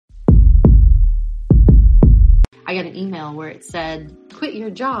I got an email where it said, quit your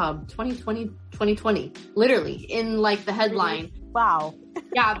job 2020, literally in like the headline. Wow.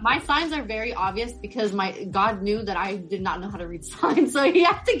 Yeah, my signs are very obvious because God knew that I did not know how to read signs. So he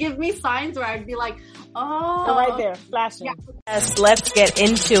had to give me signs where I'd be like, oh. They're right there, flashing. Yeah. Yes, let's get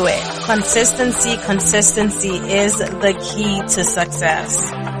into it. Consistency is the key to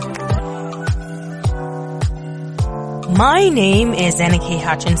success. My name is Annika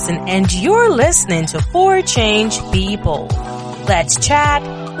Hutchinson and you're listening to For Change Be Bold. Let's chat,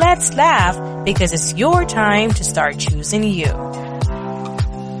 let's laugh, because it's your time to start choosing you.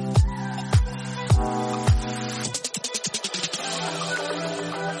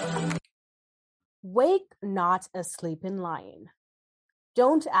 Wake not a sleeping lion.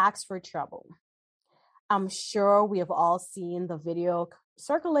 Don't ask for trouble. I'm sure we have all seen the video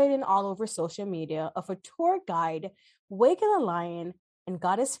circulating all over social media of a tour guide waking a lion and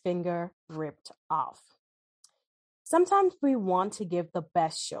got his finger ripped off. Sometimes we want to give the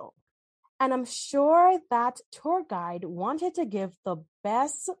best show, and I'm sure that tour guide wanted to give the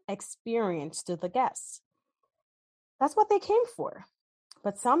best experience to the guests. That's what they came for.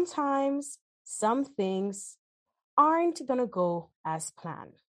 But sometimes some things aren't going to go as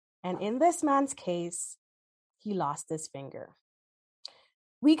planned. And in this man's case, he lost his finger.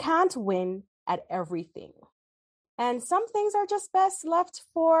 We can't win at everything. And some things are just best left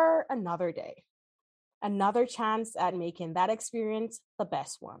for another day. Another chance at making that experience the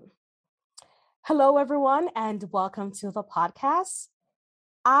best one. Hello, everyone, and welcome to the podcast.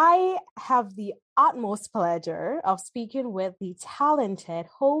 I have the utmost pleasure of speaking with the talented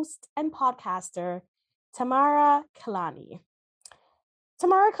host and podcaster, Tamara Kalani.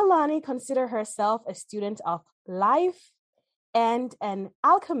 Tamara Kalani considers herself a student of life and an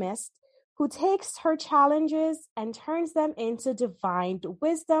alchemist who takes her challenges and turns them into divine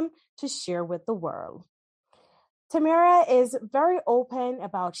wisdom to share with the world. Tamara is very open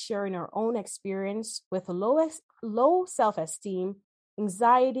about sharing her own experience with low self-esteem,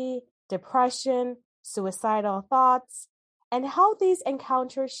 anxiety, depression, suicidal thoughts, and how these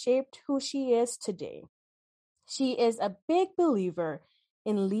encounters shaped who she is today. She is a big believer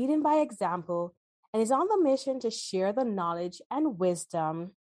in leading by example and is on the mission to share the knowledge and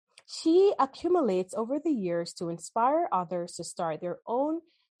wisdom she accumulates over the years to inspire others to start their own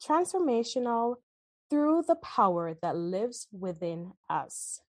transformational through the power that lives within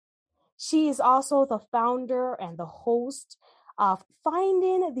us. She is also the founder and the host of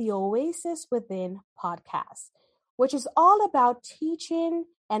Finding the Oasis Within podcast, which is all about teaching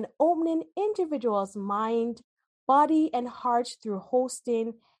and opening individuals' mind, body, and heart through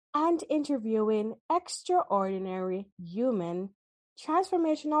hosting and interviewing extraordinary human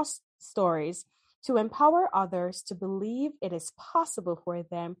transformational stories to empower others to believe it is possible for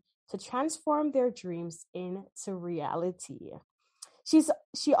them to transform their dreams into reality.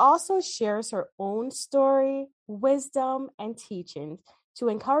 She also shares her own story, wisdom, and teachings to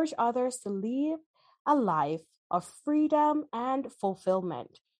encourage others to live a life of freedom and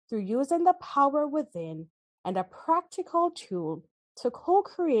fulfillment through using the power within and a practical tool to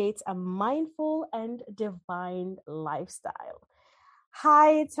co-create a mindful and divine lifestyle.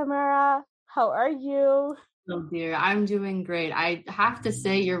 Hi, Tamara. How are you? Oh dear, I'm doing great. I have to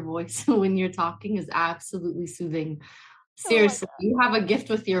say your voice when you're talking is absolutely soothing. Seriously, you have a gift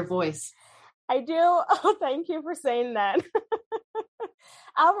with your voice. I do. Oh, thank you for saying that.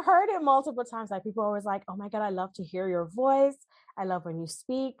 I've heard it multiple times. Like people are always like, oh my God, I love to hear your voice. I love when you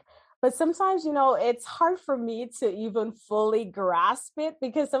speak. But sometimes, it's hard for me to even fully grasp it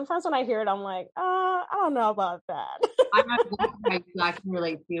because sometimes when I hear it, I'm like, I don't know about that. I can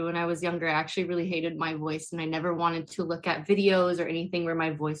relate to you. When I was younger, I actually really hated my voice and I never wanted to look at videos or anything where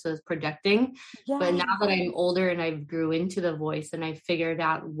my voice was projecting. Yeah. But now that I'm older and I've grew into the voice and I figured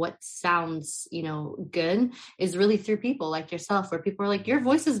out what sounds, good is really through people like yourself, where people are like, your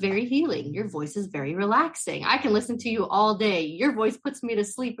voice is very healing. Your voice is very relaxing. I can listen to you all day. Your voice puts me to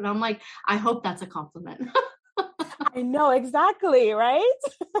sleep. And I'm like, I hope that's a compliment. I know, exactly, right?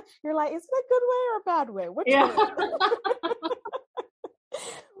 You're like, is it a good way or a bad way? Which way?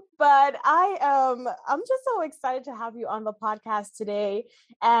 But I'm just so excited to have you on the podcast today.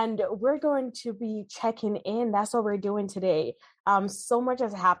 And we're going to be checking in. That's what we're doing today. So much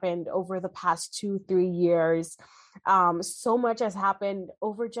has happened over the past 2-3 years. So much has happened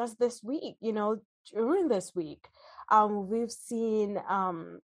over just this week, during this week. We've seen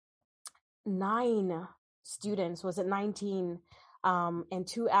 9 students, was it 19, and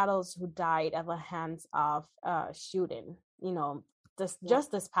 2 adults who died at the hands of shooting,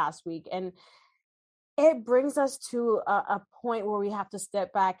 just this past week. And it brings us to a point where we have to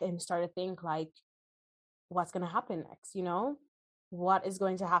step back and start to think like, what's going to happen next, you know? What is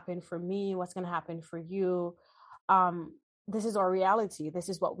going to happen for me? What's going to happen for you? Um, this is our reality. This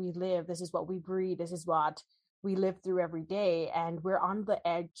is what we live. This is what we breathe. This is what we live through every day. And we're on the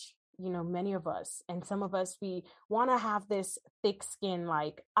edge, you know, many of us. And some of us, we want to have this thick skin,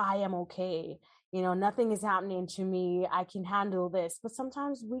 like, I am okay. You know, nothing is happening to me. I can handle this. But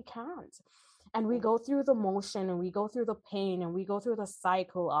sometimes we can't. And we go through the motion and we go through the pain and we go through the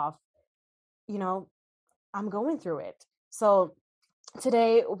cycle of, you know, I'm going through it. So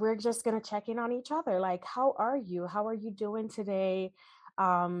today we're just going to check in on each other. Like, how are you? How are you doing today?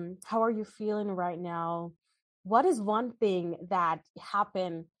 How are you feeling right now? What is one thing that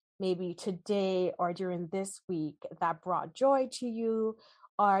happened maybe today or during this week that brought joy to you,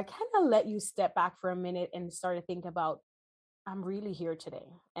 or kind of let you step back for a minute and start to think about, I'm really here today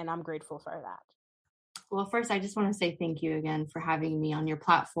and I'm grateful for that? Well, first, I just want to say thank you again for having me on your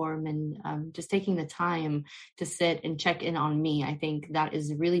platform and just taking the time to sit and check in on me. I think that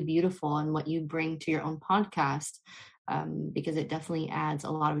is really beautiful and what you bring to your own podcast, because it definitely adds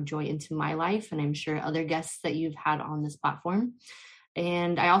a lot of joy into my life. And I'm sure other guests that you've had on this platform.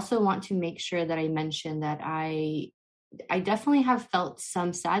 And I also want to make sure that I mention that I definitely have felt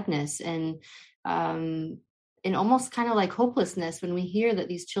some sadness um, and almost kind of like hopelessness when we hear that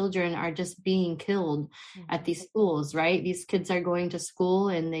these children are just being killed at these schools, right? These kids are going to school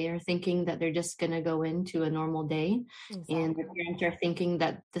and they are thinking that they're just going to go into a normal day. Exactly. And their parents are thinking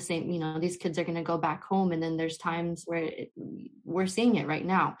that the same, you know, these kids are going to go back home. And then there's times where we're seeing it right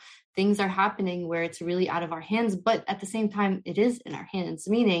now. Things are happening where it's really out of our hands, but at the same time, it is in our hands,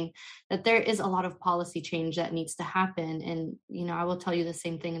 meaning that there is a lot of policy change that needs to happen. And, you know, I will tell you the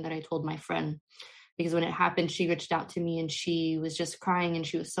same thing that I told my friend, because when it happened, she reached out to me and she was just crying and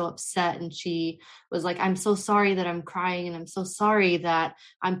she was so upset. And she was like, I'm so sorry that I'm crying. And I'm so sorry that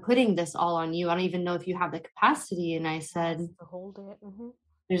I'm putting this all on you. I don't even know if you have the capacity. And I said, to hold it.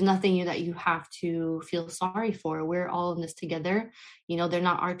 There's nothing that you have to feel sorry for. We're all in this together. You know, they're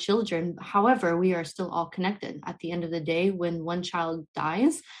not our children. However, we are still all connected. At the end of the day, when one child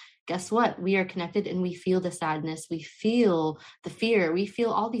dies, guess what? We are connected and we feel the sadness. We feel the fear. We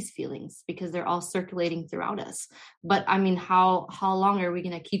feel all these feelings because they're all circulating throughout us. But I mean, how long are we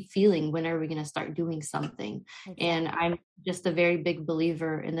going to keep feeling? When are we going to start doing something? Exactly. And I'm just a very big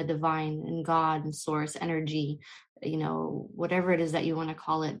believer in the divine and God and source energy, you know, whatever it is that you want to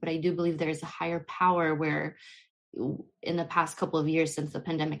call it. But I do believe there's a higher power where in the past couple of years since the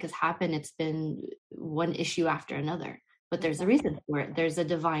pandemic has happened, it's been one issue after another. But there's a reason for it. There's a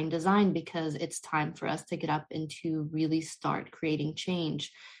divine design because it's time for us to get up and to really start creating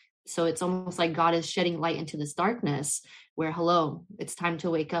change. So it's almost like God is shedding light into this darkness where, hello, it's time to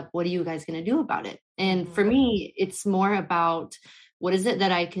wake up. What are you guys going to do about it? And for me, it's more about what is it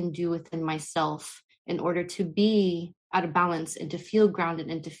that I can do within myself in order to be out of balance and to feel grounded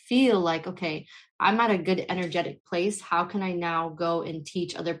and to feel like, okay, I'm at a good energetic place. How can I now go and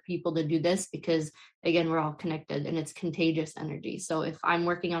teach other people to do this? Because again, we're all connected and it's contagious energy. So if I'm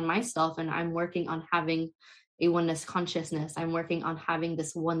working on myself and I'm working on having a oneness consciousness, I'm working on having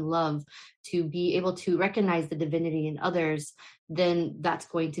this one love to be able to recognize the divinity in others, then that's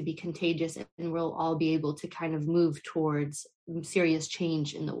going to be contagious and we'll all be able to kind of move towards serious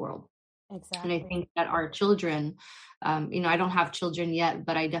change in the world. Exactly. And I think that our children, you know, I don't have children yet,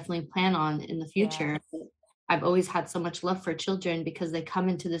 but I definitely plan on in the future. Yes. I've always had so much love for children because they come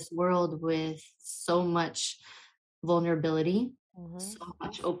into this world with so much vulnerability, so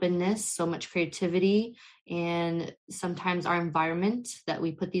much openness, so much creativity. And sometimes our environment that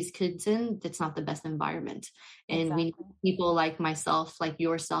we put these kids in, that's not the best environment. And we need people like myself, like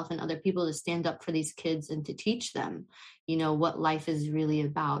yourself and other people to stand up for these kids and to teach them, you know, what life is really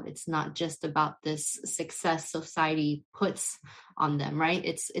about. It's not just about this success society puts on them, right?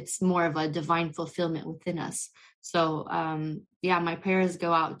 It's more of a divine fulfillment within us. So, yeah, my prayers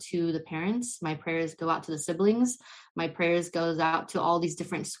go out to the parents. My prayers go out to the siblings. My prayers goes out to all these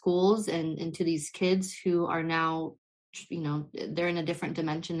different schools and to these kids who are now, you know, they're in a different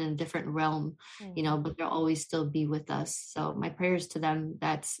dimension, in a different realm, you know, but they'll always still be with us. So my prayers to them,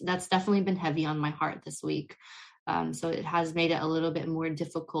 that's definitely been heavy on my heart this week. So it has made it a little bit more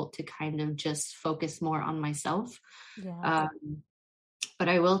difficult to kind of just focus more on myself. Yeah. But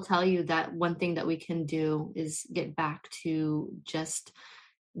I will tell you that one thing that we can do is get back to just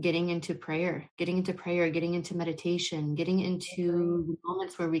getting into prayer, getting into meditation, getting into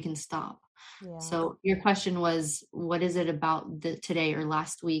moments where we can stop. Yeah. So your question was, what is it about today or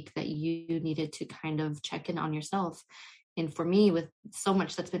last week that you needed to kind of check in on yourself? And for me, with so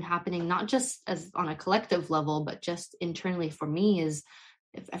much that's been happening, not just as on a collective level, but just internally for me, is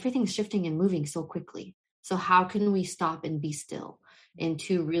if everything's shifting and moving so quickly. So how can we stop and be still, and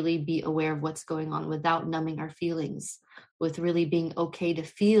to really be aware of what's going on without numbing our feelings, with really being okay to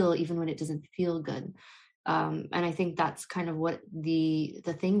feel even when it doesn't feel good. And I think that's kind of what the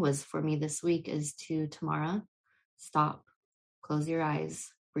thing was for me this week, is to, Tamara, stop, close your eyes,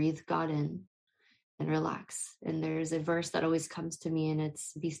 breathe God in, and relax. And there's a verse that always comes to me, and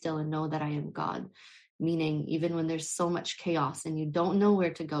it's, be still and know that I am God. Meaning, even when there's so much chaos and you don't know where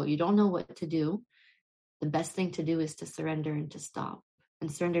to go, you don't know what to do, the best thing to do is to surrender and to stop.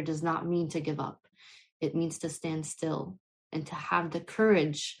 And surrender does not mean to give up. It means to stand still and to have the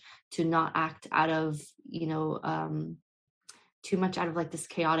courage to not act out of, too much out of like this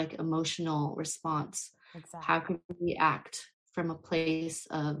chaotic emotional response. Exactly. How can we act from a place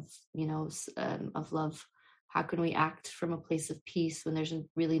of, of love? How can we act from a place of peace when there's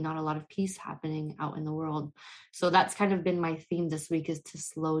really not a lot of peace happening out in the world? So that's kind of been my theme this week, is to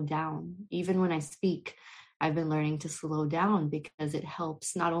slow down. Even when I speak, I've been learning to slow down, because it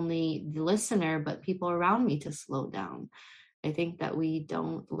helps not only the listener, but people around me to slow down. I think that we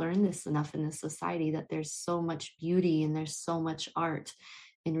don't learn this enough in this society, that there's so much beauty and there's so much art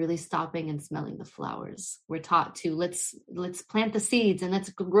in really stopping and smelling the flowers. We're taught to let's plant the seeds and let's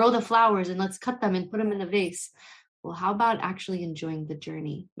grow the flowers and let's cut them and put them in a vase. Well, how about actually enjoying the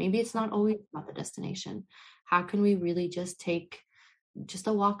journey? Maybe it's not always about the destination. How can we really just take just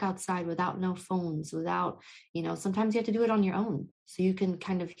a walk outside without no phones, without, sometimes you have to do it on your own, so you can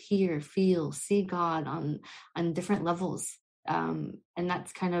kind of hear, feel, see God on different levels. And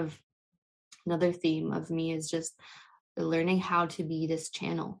that's kind of another theme of me, is just learning how to be this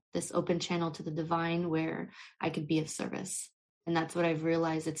channel, this open channel to the divine, where I could be of service. And that's what I've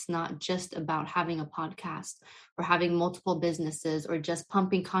realized. It's not just about having a podcast or having multiple businesses or just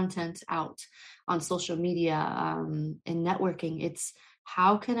pumping content out on social media and networking. It's,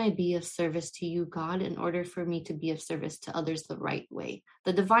 how can I be of service to you, God, in order for me to be of service to others the right way,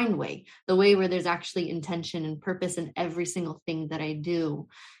 the divine way, the way where there's actually intention and purpose in every single thing that I do.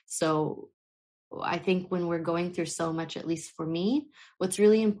 So I think when we're going through so much, at least for me, what's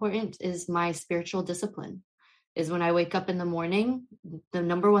really important is my spiritual discipline. Is when I wake up in the morning, the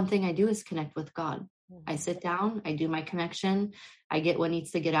number one thing I do is connect with God. I sit down, I do my connection, I get what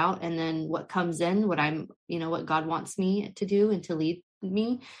needs to get out, and then what comes in, what God wants me to do and to lead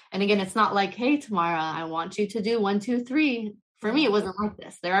me. And again, it's not like, hey, Tamara, I want you to do 1, 2, 3. For me, it wasn't like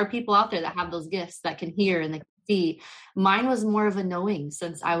this. There are people out there that have those gifts, that can hear and they can see. Mine was more of a knowing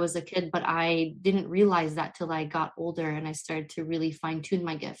since I was a kid, but I didn't realize that till I got older and I started to really fine tune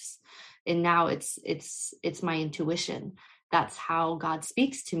my gifts. And now it's my intuition. That's how God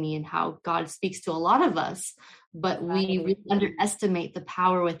speaks to me and how God speaks to a lot of us, but we really underestimate the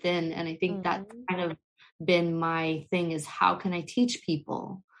power within. And I think that's kind of been my thing, is how can I teach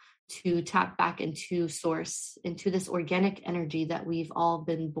people to tap back into source, into this organic energy that we've all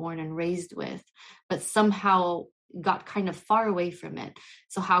been born and raised with, but somehow got kind of far away from it.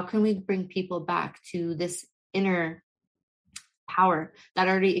 So how can we bring people back to this inner power that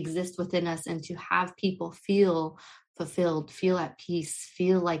already exists within us, and to have people feel fulfilled, feel at peace,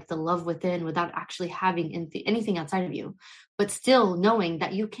 feel like the love within, without actually having anything outside of you, but still knowing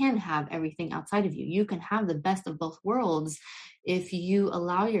that you can have everything outside of you. You can have the best of both worlds if you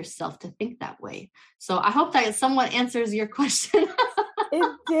allow yourself to think that way. So I hope that somewhat answers your question.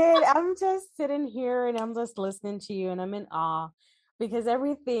 It did. I'm just sitting here and I'm just listening to you, and I'm in awe, because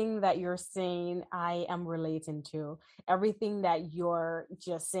everything that you're saying, I am relating to. Everything that you're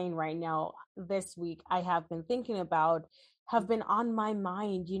just saying right now, this week, I have been thinking about, have been on my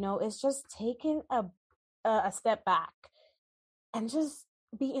mind. It's just taking a step back and just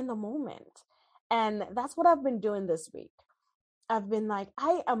be in the moment. And that's what I've been doing this week. I've been like,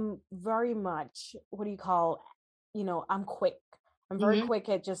 I am very much, I'm quick. I'm very quick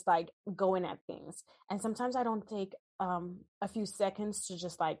at just like going at things. And sometimes I don't take a few seconds to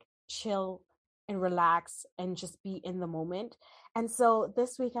just like chill and relax and just be in the moment. And so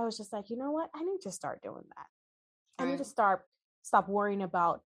this week I was just like, you know what? I need to start doing that. I need to stop worrying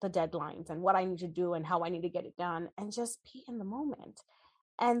about the deadlines and what I need to do and how I need to get it done, and just be in the moment.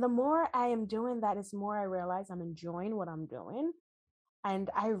 And the more I am doing that, is the more I realize I'm enjoying what I'm doing. And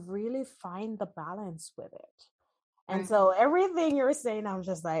I really find the balance with it. And so everything you're saying, I'm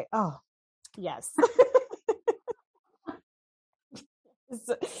just like, oh, yes.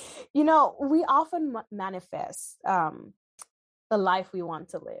 So, we often manifest the life we want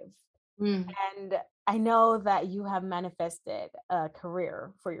to live. And I know that you have manifested a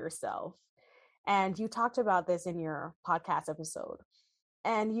career for yourself. And you talked about this in your podcast episode.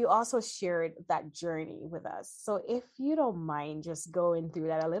 And you also shared that journey with us. So if you don't mind just going through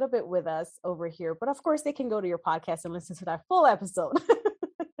that a little bit with us over here, but of course they can go to your podcast and listen to that full episode.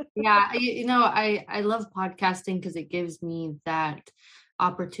 Yeah, I love podcasting because it gives me that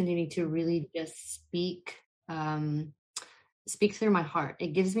opportunity to really just speak through my heart.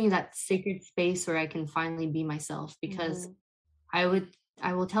 It gives me that sacred space where I can finally be myself, because I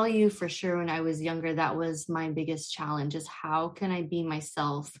will tell you for sure, when I was younger, that was my biggest challenge, is how can I be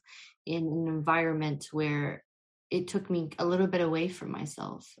myself in an environment where it took me a little bit away from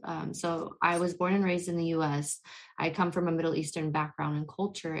myself. So I was born and raised in the US. I come from a Middle Eastern background and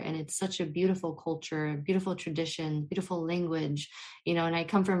culture, and it's such a beautiful culture, beautiful tradition, beautiful language, and I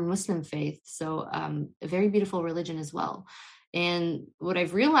come from a Muslim faith. So a very beautiful religion as well. And what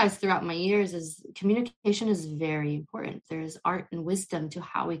I've realized throughout my years is communication is very important. There's art and wisdom to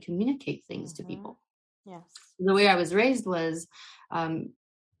how we communicate things to people. Yes. The way I was raised was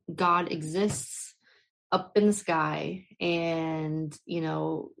God exists up in the sky, and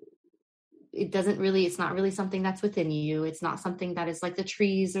it's not really something that's within you. It's not something that is like the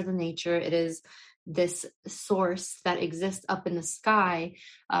trees or the nature. It is this source that exists up in the sky.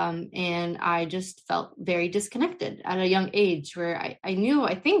 And I just felt very disconnected at a young age, where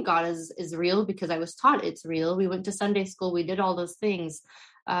I think God is real because I was taught it's real. We went to Sunday school, we did all those things.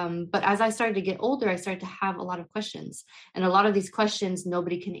 But as I started to get older, I started to have a lot of questions, and a lot of these questions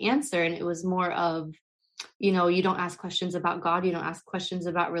nobody can answer. And it was more of, you don't ask questions about God, you don't ask questions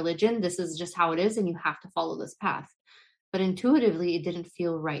about religion. This is just how it is, and you have to follow this path. But intuitively, it didn't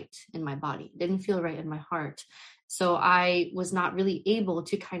feel right in my body. It didn't feel right in my heart. So I was not really able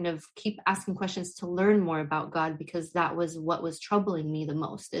to kind of keep asking questions to learn more about God, because that was what was troubling me the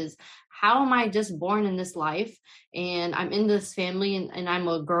most, is how am I just born in this life and I'm in this family, and I'm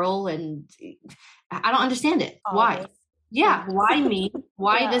a girl, and I don't understand it. Why? Yeah. Why me?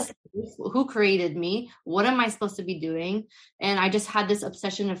 Why this? Who created me? What am I supposed to be doing? And I just had this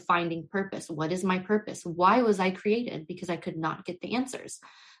obsession of finding purpose. What is my purpose? Why was I created? Because I could not get the answers.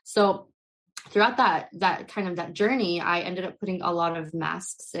 So throughout that journey, I ended up putting a lot of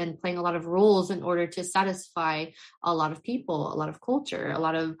masks and playing a lot of roles in order to satisfy a lot of people, a lot of culture, a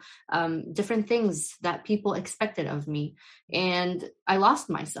lot of different things that people expected of me. And I lost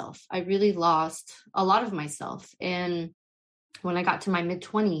myself. I really lost a lot of myself. And when I got to my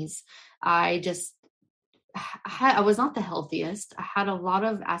mid-20s, I was not the healthiest. I had a lot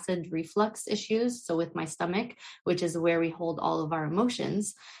of acid reflux issues. So with my stomach, which is where we hold all of our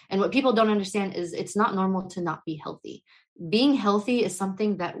emotions. And what people don't understand is it's not normal to not be healthy. Being healthy is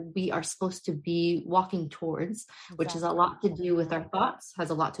something that we are supposed to be walking towards, which has a lot to do with our thoughts,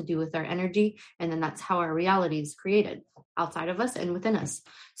 has a lot to do with our energy. And then that's how our reality is created, outside of us and within us.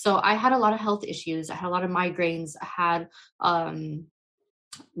 So I had a lot of health issues. I had a lot of migraines. I had,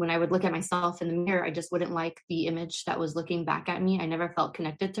 when I would look at myself in the mirror, I just wouldn't like the image that was looking back at me. I never felt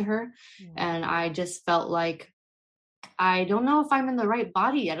connected to her. And I just felt like, I don't know if I'm in the right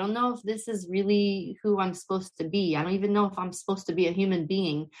body. I don't know if this is really who I'm supposed to be. I don't even know if I'm supposed to be a human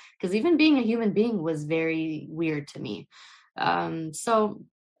being, because even being a human being was very weird to me. So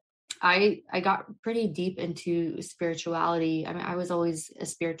I got pretty deep into spirituality. I mean, I was always a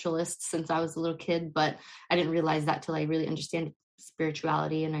spiritualist since I was a little kid, but I didn't realize that till I really understand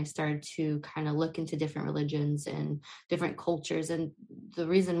spirituality, and I started to kind of look into different religions and different cultures. And the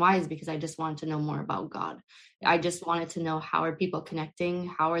reason why is because I just wanted to know more about God. I just wanted to know, how are people connecting?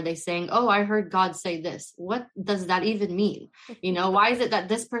 How are they saying, oh, I heard God say this? What does that even mean? Why is it that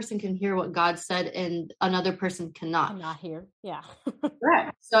this person can hear what God said and another person cannot hear? Yeah.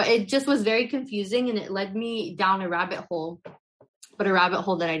 Correct. So it just was very confusing, and it led me down a rabbit hole, but a rabbit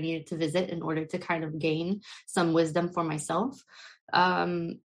hole that I needed to visit in order to kind of gain some wisdom for myself.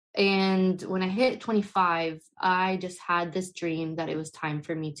 And when I hit 25, I just had this dream that it was time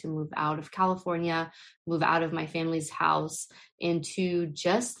for me to move out of California, move out of my family's house, and to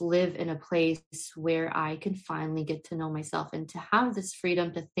just live in a place where I can finally get to know myself and to have this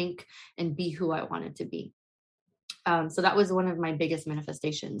freedom to think and be who I wanted to be. So that was one of my biggest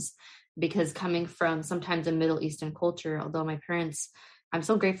manifestations, because coming from sometimes a Middle Eastern culture, although my parents, I'm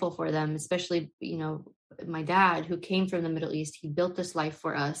so grateful for them, especially, my dad, who came from the Middle East. He built this life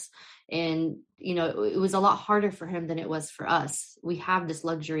for us. And, it was a lot harder for him than it was for us. We have this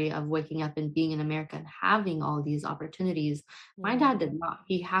luxury of waking up and being in America and having all these opportunities. My dad did not.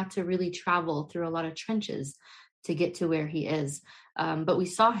 He had to really travel through a lot of trenches to get to where he is. But we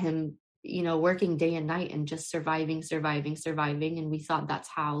saw him, working day and night and just surviving. And we thought that's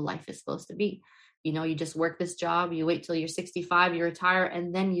how life is supposed to be. You just work this job, you wait till you're 65, you retire,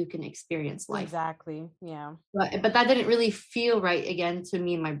 and then you can experience life. Exactly. Yeah. But that didn't really feel right again to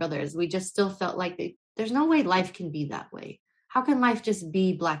me and my brothers. We just still felt like there's no way life can be that way. How can life just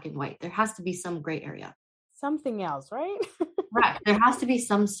be black and white? There has to be some gray area. Something else, right? Right. There has to be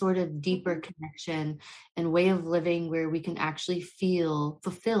some sort of deeper connection and way of living where we can actually feel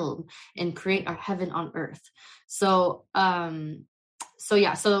fulfilled and create our heaven on earth. So in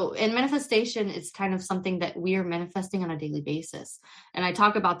manifestation, it's kind of something that we are manifesting on a daily basis. And I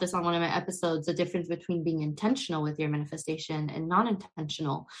talk about this on one of my episodes, the difference between being intentional with your manifestation and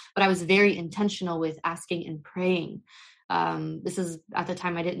non-intentional. But I was very intentional with asking and praying. This is at the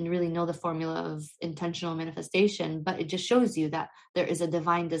time I didn't really know the formula of intentional manifestation, but it just shows you that there is a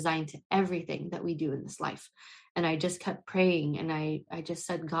divine design to everything that we do in this life. And I just kept praying, and I just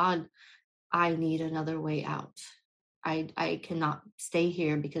said, God, I need another way out. I cannot stay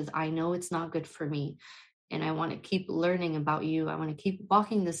here because I know it's not good for me. And I want to keep learning about you. I want to keep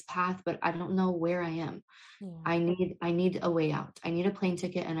walking this path, but I don't know where I am. Yeah. I need a way out. I need a plane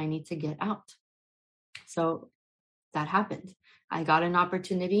ticket, and I need to get out. So that happened. I got an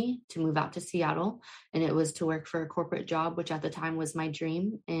opportunity to move out to Seattle, and it was to work for a corporate job, which at the time was my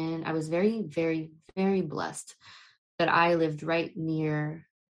dream. And I was very, very, very blessed that I lived right near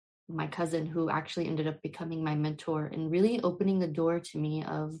my cousin, who actually ended up becoming my mentor and really opening the door to me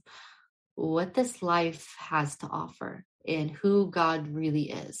of what this life has to offer and who God really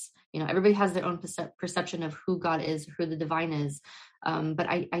is. Everybody has their own perception of who God is, who the divine is. But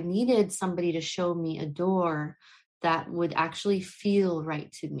I needed somebody to show me a door that would actually feel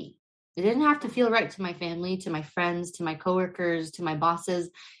right to me. It didn't have to feel right to my family, to my friends, to my coworkers, to my bosses.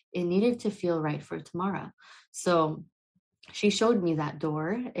 It needed to feel right for Tamara. So she showed me that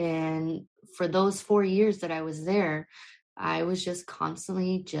door. And for those 4 years that I was there, I was just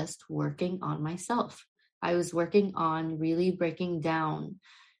constantly just working on myself. I was working on really breaking down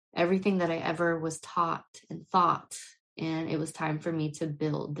everything that I ever was taught and thought. And it was time for me to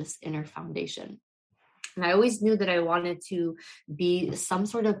build this inner foundation. And I always knew that I wanted to be some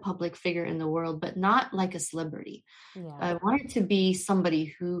sort of public figure in the world, but not like a celebrity. Yeah. I wanted to be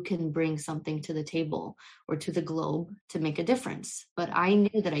somebody who can bring something to the table or to the globe to make a difference. But I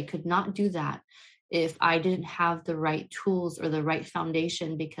knew that I could not do that if I didn't have the right tools or the right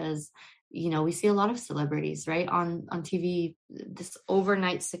foundation, because we see a lot of celebrities, right, on TV, this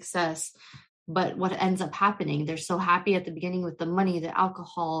overnight success. But what ends up happening, they're so happy at the beginning with the money, the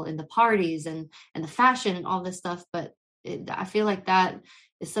alcohol, and the parties and the fashion and all this stuff. But I feel like that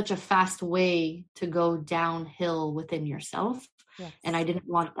is such a fast way to go downhill within yourself. Yes. And I didn't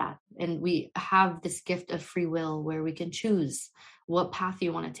want that. And we have this gift of free will where we can choose what path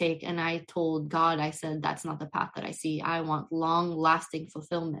you want to take. And I told God, I said, that's not the path that I see. I want long lasting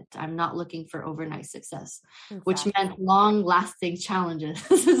fulfillment. I'm not looking for overnight success, exactly. Which meant long lasting challenges.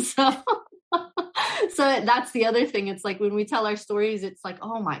 So that's the other thing. It's like when we tell our stories, it's like,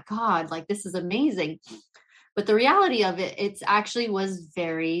 oh my God, like this is amazing. But the reality of it, it actually was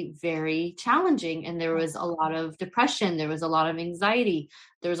very, very challenging. And there was a lot of depression. There was a lot of anxiety.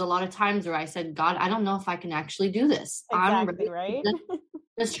 There was a lot of times where I said, God, I don't know if I can actually do this. Exactly, right?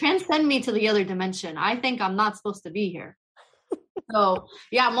 Just transcend me to the other dimension. I think I'm not supposed to be here. So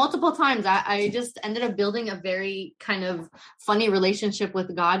yeah, multiple times I just ended up building a very kind of funny relationship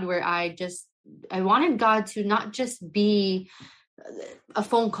with God, where I wanted God to not just be a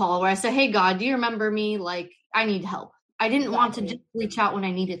phone call where I say, hey, God, do you remember me? Like, I need help. I didn't want to just reach out when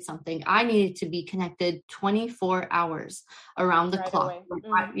I needed something. I needed to be connected 24 hours around the clock.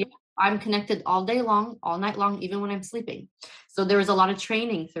 I'm connected all day long, all night long, even when I'm sleeping. So there was a lot of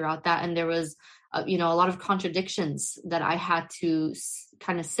training throughout that. And there was, a lot of contradictions that I had to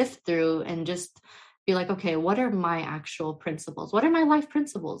kind of sift through and just be like, okay, what are my actual principles? What are my life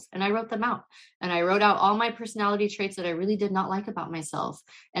principles? And I wrote them out. And I wrote out all my personality traits that I really did not like about myself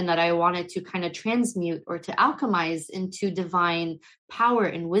and that I wanted to kind of transmute or to alchemize into divine power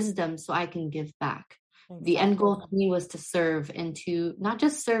and wisdom so I can give back. Exactly. The end goal to me was to serve, and to not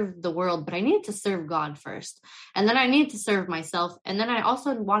just serve the world, but I needed to serve God first. And then I needed to serve myself. And then I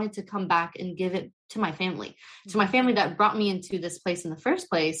also wanted to come back and give it to my family that brought me into this place in the first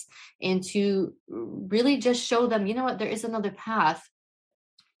place, and to really just show them, you know what, there is another path.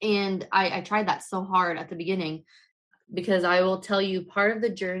 And I tried that so hard at the beginning, because I will tell you, part of the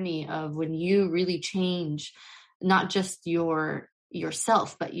journey of when you really change, not just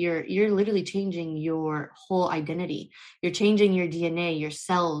yourself, but you're literally changing your whole identity. You're changing your DNA, your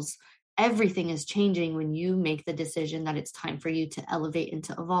cells, everything is changing when you make the decision that it's time for you to elevate and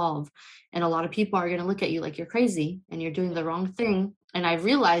to evolve. And a lot of people are going to look at you like you're crazy and you're doing the wrong thing. And I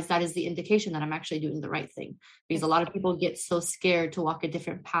realized that is the indication that I'm actually doing the right thing, because a lot of people get so scared to walk a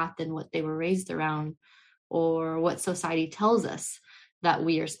different path than what they were raised around or what society tells us that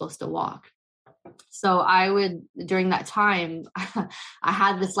we are supposed to walk. So I would, during that time, I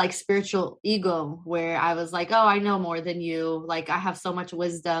had this like spiritual ego where I was like, oh, I know more than you. Like, I have so much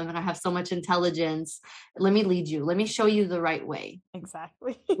wisdom and I have so much intelligence. Let me lead you. Let me show you the right way.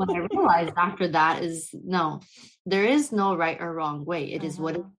 Exactly. What I realized after that is, no, there is no right or wrong way. It is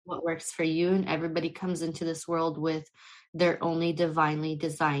what works for you. And everybody comes into this world with their only divinely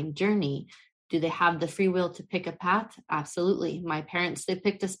designed journey. Do they have the free will to pick a path? Absolutely. My parents, they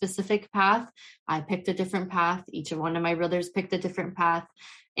picked a specific path. I picked a different path. Each of one of my brothers picked a different path.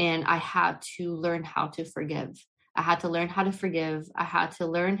 And I had to learn how to forgive. I had to learn how to forgive. I had to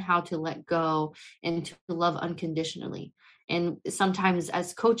learn how to let go and to love unconditionally. And sometimes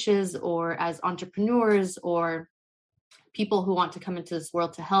as coaches or as entrepreneurs or people who want to come into this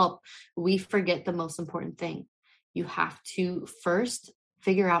world to help, we forget the most important thing. You have to first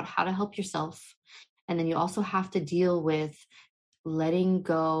figure out how to help yourself. And then you also have to deal with letting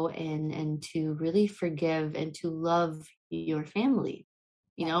go and to really forgive and to love your family.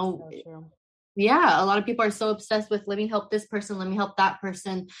 You know, yeah, a lot of people are so obsessed with, let me help this person, let me help that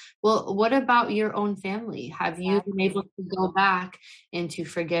person. Well, what about your own family? Have you been able to go back and to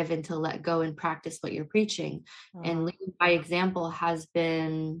forgive and to let go and practice what you're preaching? And leading by example has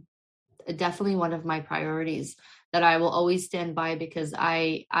been definitely one of my priorities that I will always stand by, because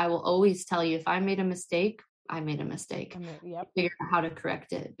I will always tell you, if I made a mistake, I made a mistake. Figure out how to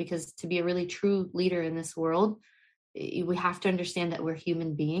correct it, because to be a really true leader in this world, we have to understand that we're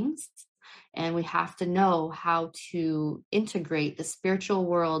human beings, and we have to know how to integrate the spiritual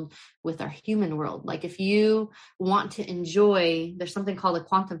world with our human world. Like, if you want to enjoy, there's something called a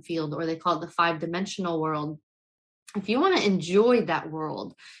quantum field, or they call it the 5-dimensional world. If you want to enjoy that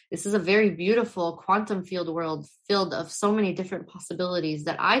world, this is a very beautiful quantum field world filled of so many different possibilities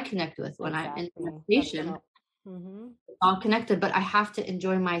that I connect with when I'm in meditation. It's all connected, but I have to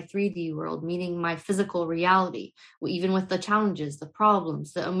enjoy my 3D world, meaning my physical reality, even with the challenges, the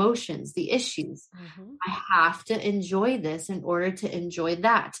problems, the emotions, the issues. I have to enjoy this in order to enjoy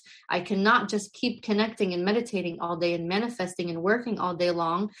that. I cannot just keep connecting and meditating all day and manifesting and working all day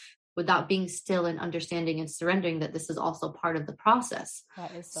long without being still and understanding and surrendering that this is also part of the process.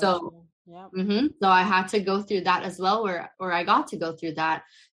 That is so so I had to go through that as well, or I got to go through that.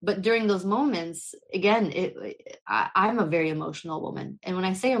 But during those moments, again, I'm a very emotional woman. And when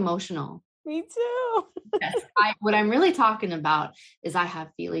I say emotional, me too. Yes, what I'm really talking about is I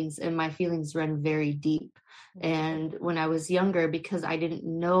have feelings, and my feelings run very deep. And when I was younger, because I didn't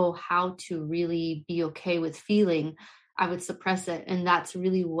know how to really be okay with feeling, I would suppress it. And that's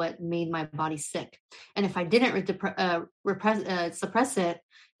really what made my body sick. And if I didn't suppress it,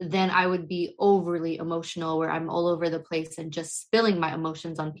 then I would be overly emotional, where I'm all over the place and just spilling my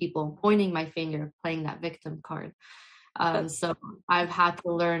emotions on people, pointing my finger, playing that victim card. So I've had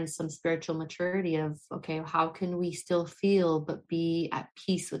to learn some spiritual maturity of, okay, how can we still feel, but be at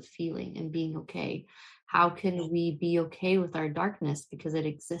peace with feeling and being okay? How can we be okay with our darkness, because it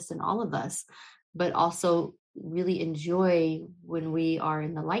exists in all of us, but also really enjoy when we are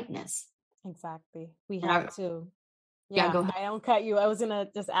in the lightness? Exactly. We have to. Yeah, go ahead. I don't cut you. I was going to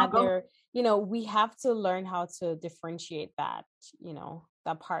just add there, we have to learn how to differentiate that,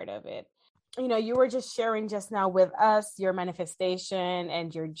 that part of it. You were just sharing just now with us your manifestation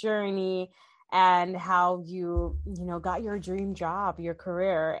and your journey and how you got your dream job, your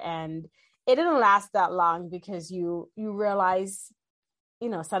career, and it didn't last that long because you realize,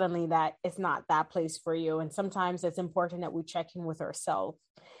 suddenly that it's not that place for you. And sometimes it's important that we check in with ourselves.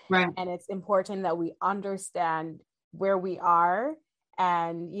 Right. And it's important that we understand where we are.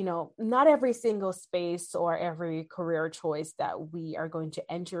 And, not every single space or every career choice that we are going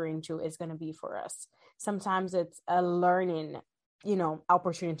to enter into is going to be for us. Sometimes it's a learning,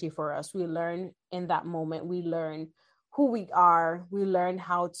 opportunity for us. We learn in that moment. We learn who we are. We learn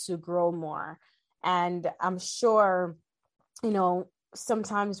how to grow more. And I'm sure,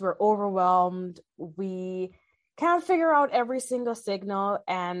 sometimes we're overwhelmed. We can't figure out every single signal.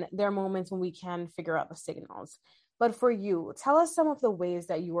 And there are moments when we can figure out the signals. But for you, tell us some of the ways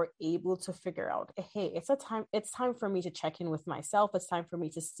that you were able to figure out, hey, it's time for me to check in with myself. It's time for me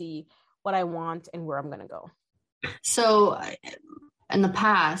to see what I want and where I'm going to go. So in the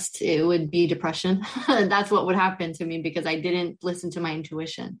past, it would be depression. That's what would happen to me because I didn't listen to my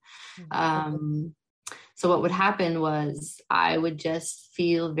intuition. So what would happen was I would just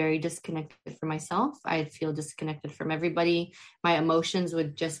feel very disconnected from myself. I'd feel disconnected from everybody. My emotions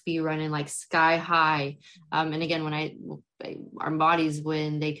would just be running like sky high. And again, our bodies,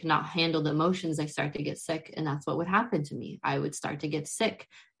 when they cannot handle the emotions, they start to get sick. And that's what would happen to me. I would start to get sick.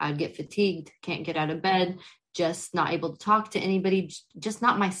 I'd get fatigued, can't get out of bed, just not able to talk to anybody, just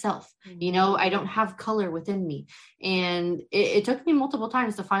not myself. I don't have color within me. And it took me multiple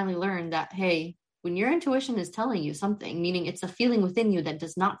times to finally learn that, hey, when your intuition is telling you something, meaning it's a feeling within you that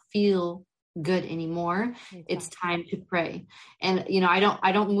does not feel good anymore, it's time to pray. And I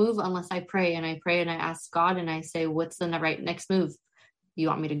don't move unless I pray, and I ask God, and I say, what's the right next move? Do you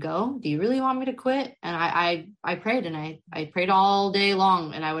want me to go? Do you really want me to quit? And I prayed, and I prayed all day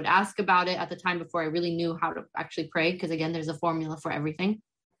long, and I would ask about it at the time before I really knew how to actually pray, because again, there's a formula for everything.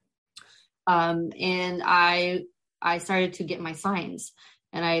 And I started to get my signs.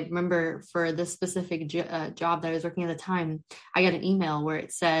 And I remember for this specific job that I was working at the time, I got an email where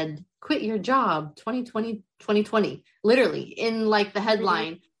it said, quit your job 2020, literally in like the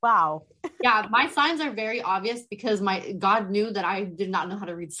headline. Wow. Yeah, my signs are very obvious because God knew that I did not know how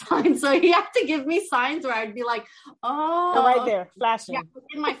to read signs. So he had to give me signs where I'd be like, oh. They're right there, flashing. Yeah,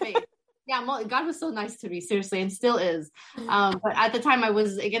 in my face. Yeah, God was so nice to me, seriously, and still is. But at the time, I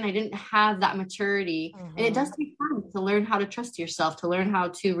didn't have that maturity. And it does take time to learn how to trust yourself, to learn how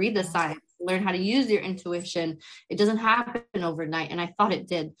to read the signs, to learn how to use your intuition. It doesn't happen overnight. And I thought it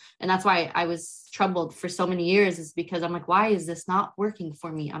did. And that's why I was troubled for so many years, is because I'm like, why is this not working for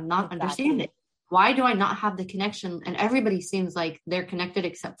me? I'm not understanding. Why do I not have the connection? And everybody seems like they're connected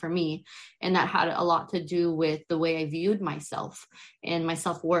except for me. And that had a lot to do with the way I viewed myself and my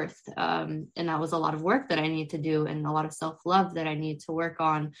self-worth. And that was a lot of work that I needed to do, and a lot of self-love that I need to work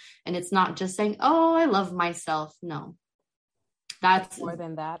on. And it's not just saying, oh, I love myself. No, that's more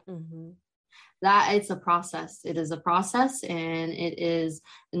than that. That it's a process. It is a process, and it is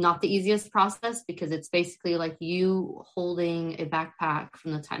not the easiest process, because it's basically like you holding a backpack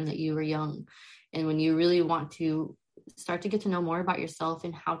from the time that you were young. And when you really want to start to get to know more about yourself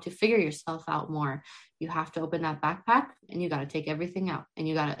and how to figure yourself out more, you have to open that backpack, and you got to take everything out, and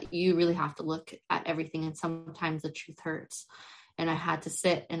you really have to look at everything. And sometimes the truth hurts. And I had to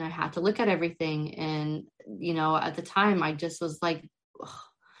sit and I had to look at everything. And, at the time I just was like,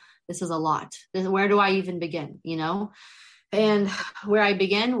 this is a lot. Where do I even begin? And where I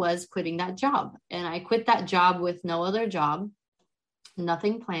began was quitting that job. And I quit that job with no other job,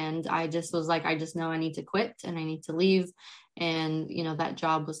 nothing planned. I just was like, I just know I need to quit and I need to leave. And, that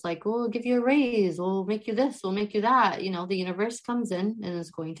job was like, we'll give you a raise. We'll make you this. We'll make you that. The universe comes in and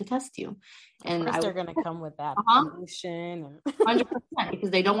is going to test you. And they're going to come with that emotion. 100%,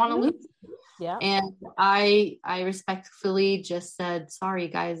 because they don't want to lose. Yeah. And I respectfully just said, sorry,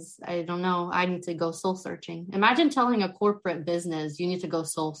 guys, I don't know. I need to go soul searching. Imagine telling a corporate business, you need to go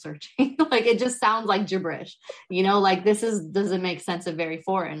soul searching. Like, it just sounds like gibberish, like doesn't make sense, of very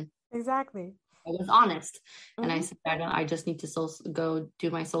foreign. Exactly. I was honest. And I said, I just need to go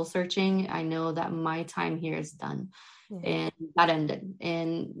do my soul searching. I know that my time here is done. Yeah. And that ended.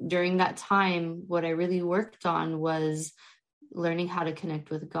 And during that time, what I really worked on was learning how to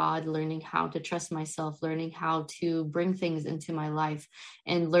connect with God, learning how to trust myself, learning how to bring things into my life,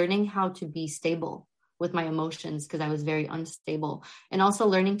 and learning how to be stable with my emotions, because I was very unstable. And also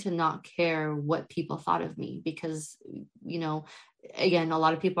learning to not care what people thought of me, because, again, a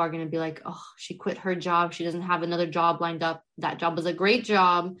lot of people are going to be like, oh, she quit her job. She doesn't have another job lined up. That job was a great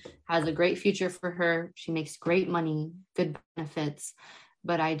job, has a great future for her. She makes great money, good benefits.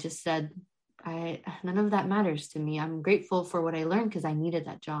 But I just said, none of that matters to me. I'm grateful for what I learned, because I needed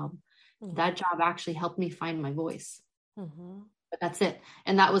that job. That job actually helped me find my voice. But that's it.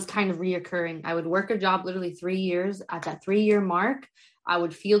 And that was kind of reoccurring. I would work a job literally 3 years. At that 3-year mark, I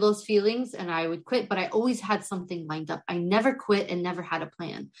would feel those feelings and I would quit, but I always had something lined up. I never quit and never had a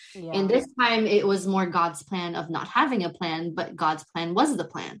plan. Yeah. And this time it was more God's plan of not having a plan, but God's plan was the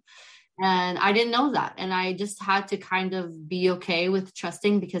plan. And I didn't know that. And I just had to kind of be okay with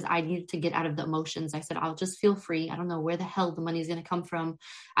trusting, because I needed to get out of the emotions. I said, I'll just feel free. I don't know where the hell the money is going to come from.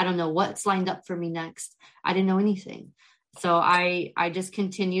 I don't know what's lined up for me next. I didn't know anything. So I just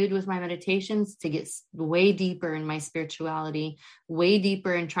continued with my meditations to get way deeper in my spirituality, way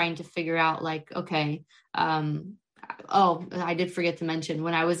deeper in trying to figure out, like, okay, I did forget to mention,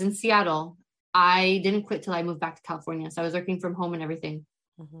 when I was in Seattle, I didn't quit till I moved back to California. So I was working from home and everything.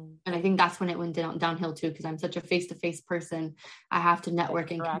 And I think that's when it went downhill too, because I'm such a face-to-face person. I have to network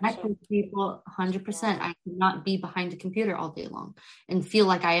and connect with people 100%. I cannot be behind a computer all day long and feel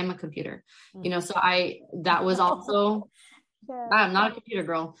like I am a computer, so that was also I'm not a computer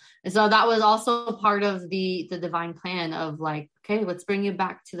girl. And so that was also part of the divine plan of like, okay, let's bring you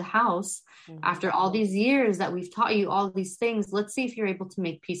back to the house after all these years that we've taught you all these things. Let's see if you're able to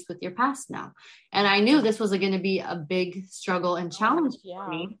make peace with your past now. And I knew this was going to be a big struggle and challenge for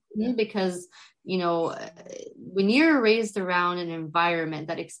me because, you know, when you're raised around an environment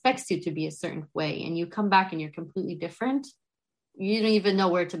that expects you to be a certain way and you come back and you're completely different, you don't even know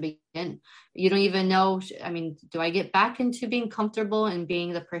where to begin. You don't even know. I mean, do I get back into being comfortable and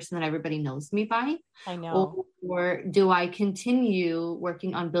being the person that everybody knows me by? I know. Or do I continue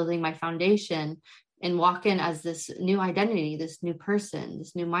working on building my foundation and walk in as this new identity, this new person,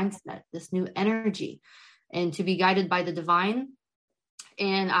 this new mindset, this new energy, and to be guided by the divine?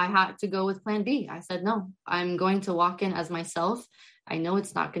 And I had to go with plan B. I said, no, I'm going to walk in as myself. I know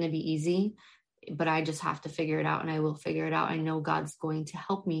it's not going to be easy, but I just have to figure it out, and I will figure it out. I know God's going to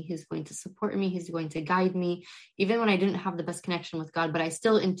help me. He's going to support me. He's going to guide me, even when I didn't have the best connection with God, but I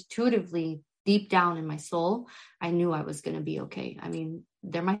still intuitively, deep down in my soul, I knew I was going to be okay. I mean,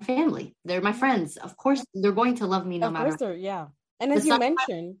 they're my family. They're my friends. Of course, they're going to love me no matter. Yeah. And as you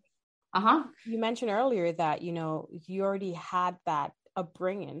mentioned earlier that, you know, you already had that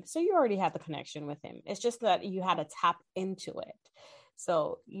upbringing. So you already had the connection with him. It's just that you had to tap into it.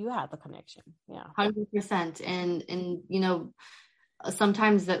 So you have the connection. Yeah. 100%. And, you know,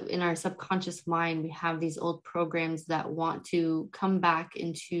 sometimes that in our subconscious mind, we have these old programs that want to come back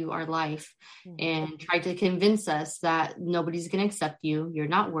into our life and try to convince us that nobody's going to accept you. You're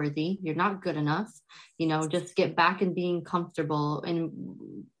not worthy. You're not good enough. You know, just get back and being comfortable.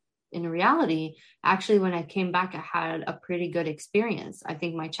 And in reality, actually, when I came back, I had a pretty good experience. I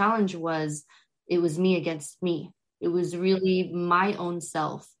think my challenge was, it was me against me. It was really my own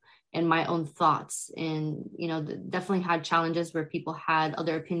self and my own thoughts. And, you know, definitely had challenges where people had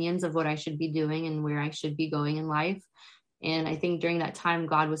other opinions of what I should be doing and where I should be going in life. And I think during that time,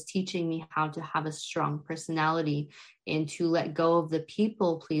 God was teaching me how to have a strong personality and to let go of the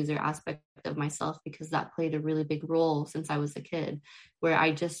people pleaser aspect of myself, because that played a really big role since I was a kid, where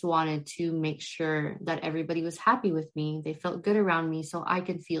I just wanted to make sure that everybody was happy with me. They felt good around me so I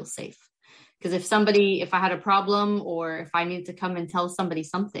could feel safe. Because if I had a problem or if I needed to come and tell somebody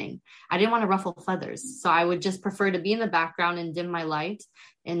something, I didn't want to ruffle feathers. So I would just prefer to be in the background and dim my light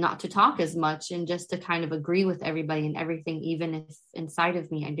and not to talk as much, and just to kind of agree with everybody and everything, even if inside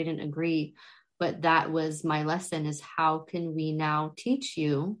of me I didn't agree. But that was my lesson, is how can we now teach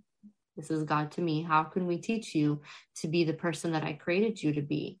you? This is God to me. How can we teach you to be the person that I created you to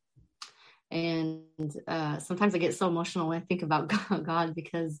be? And sometimes I get so emotional when I think about God,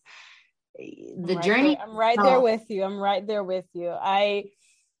 because the journey. I'm right there with you. I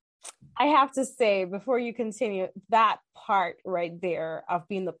have to say, before you continue, that part right there of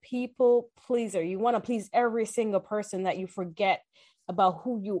being the people pleaser, you want to please every single person that you forget about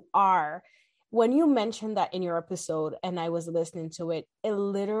who you are. When you mentioned that in your episode and I was listening to it, it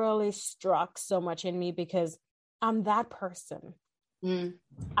literally struck so much in me, because I'm that person.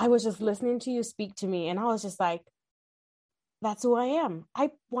 I was just listening to you speak to me and I was just like, that's who I am.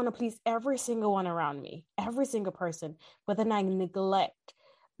 I want to please every single one around me, every single person, but then I neglect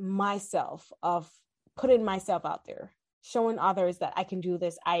myself of putting myself out there, showing others that I can do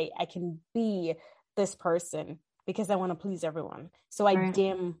this. I can be this person because I want to please everyone. So I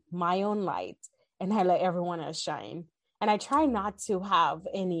dim my own light and I let everyone else shine. And I try not to have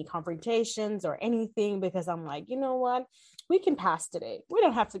any confrontations or anything, because I'm like, you know what? We can pass today. We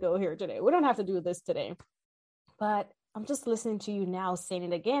don't have to go here today. We don't have to do this today. But I'm just listening to you now saying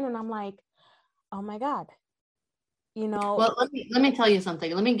it again, and I'm like, oh my God, you know. Well, let me tell you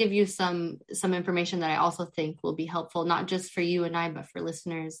something. Let me give you some information that I also think will be helpful, not just for you and I, but for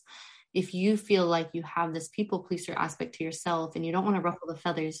listeners. If you feel like you have this people pleaser aspect to yourself and you don't want to ruffle the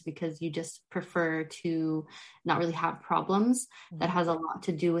feathers because you just prefer to not really have problems, that has a lot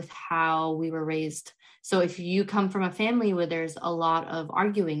to do with how we were raised. So if you come from a family where there's a lot of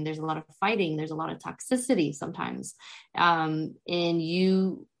arguing, there's a lot of fighting, there's a lot of toxicity sometimes, and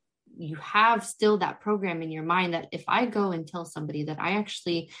you have still that program in your mind that if I go and tell somebody that I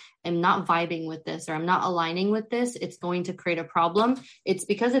actually am not vibing with this or I'm not aligning with this, it's going to create a problem. It's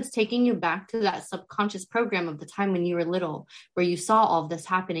because it's taking you back to that subconscious program of the time when you were little, where you saw all of this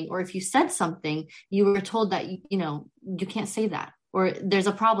happening. Or if you said something, you were told that, you know, you can't say that, or there's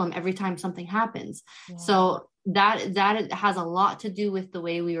a problem every time something happens. Yeah. So that has a lot to do with the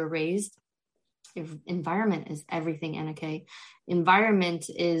way we were raised. Environment is everything, Annika. Environment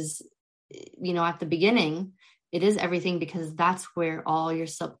is, you know, at the beginning, it is everything, because that's where all your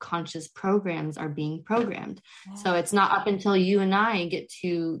subconscious programs are being programmed. Yeah. So it's not up until you and I get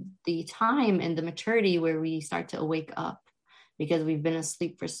to the time and the maturity where we start to wake up because we've been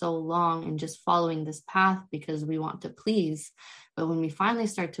asleep for so long and just following this path because we want to please. But when we finally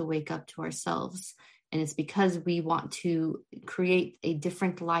start to wake up to ourselves, and it's because we want to create a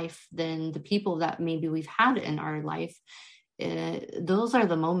different life than the people that maybe we've had in our life, those are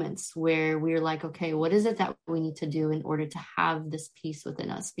the moments where we're like, okay, what is it that we need to do in order to have this peace within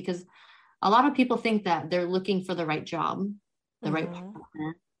us? Because a lot of people think that they're looking for the right job, the right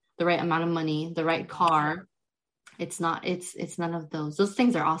partner, the right amount of money, the right car. It's not, it's none of those. Those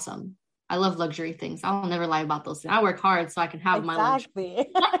things are awesome. I love luxury things. I'll never lie about those things. I work hard so I can have my luxury.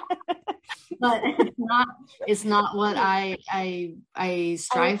 But it's not what I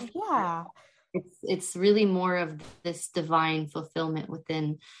strive for. It's really more of this divine fulfillment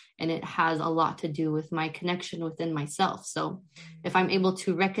within, and it has a lot to do with my connection within myself. So if I'm able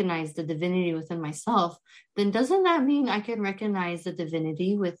to recognize the divinity within myself, then doesn't that mean I can recognize the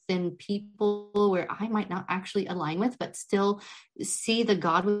divinity within people where I might not actually align with, but still see the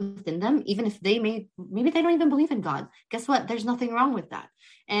God within them, even if maybe they don't even believe in God? Guess what? There's nothing wrong with that.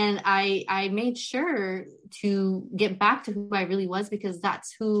 And I made sure to get back to who I really was, because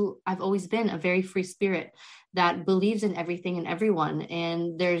that's who I've always been, a very free spirit that believes in everything and everyone.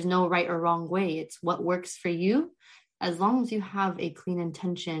 And there's no right or wrong way. It's what works for you. As long as you have a clean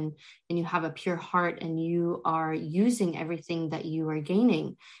intention and you have a pure heart and you are using everything that you are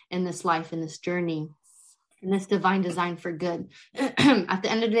gaining in this life, in this journey, and this divine design for good. At the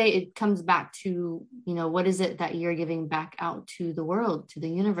end of the day, it comes back to, what is it that you're giving back out to the world, to the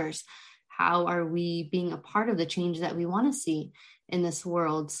universe? How are we being a part of the change that we want to see in this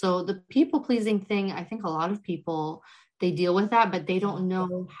world? So the people pleasing thing, I think a lot of people, they deal with that, but they don't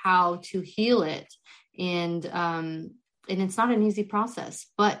know how to heal it. And it's not an easy process,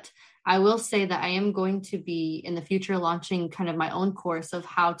 but I will say that I am going to be in the future launching kind of my own course of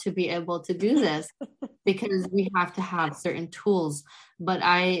how to be able to do this, because we have to have certain tools. But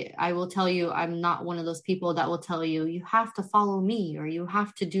I will tell you, I'm not one of those people that will tell you, you have to follow me or you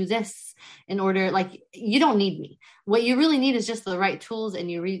have to do this in order. Like, you don't need me. What you really need is just the right tools, and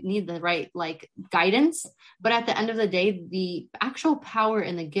you need the right guidance. But at the end of the day, the actual power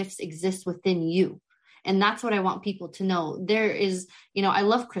and the gifts exist within you. And that's what I want people to know. There is, I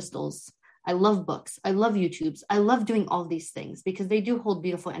love crystals. I love books. I love YouTubes. I love doing all these things because they do hold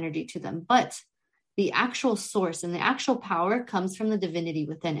beautiful energy to them. But the actual source and the actual power comes from the divinity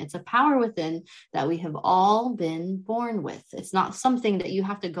within. It's a power within that we have all been born with. It's not something that you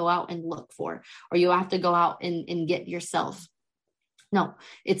have to go out and look for, or you have to go out and get yourself. No,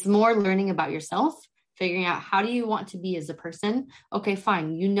 it's more learning about yourself, figuring out how do you want to be as a person. Okay,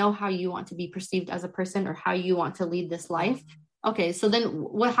 fine. You know how you want to be perceived as a person, or how you want to lead this life. Okay, so then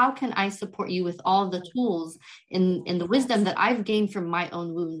how can I support you with all the tools in the wisdom that I've gained from my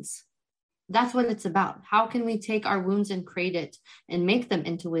own wounds? That's what it's about. How can we take our wounds and create it and make them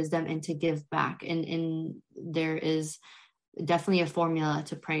into wisdom and to give back? And there is definitely a formula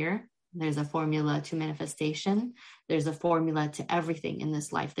to prayer. There's a formula to manifestation. There's a formula to everything in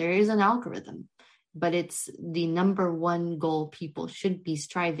this life. There is an algorithm, but it's the number one goal people should be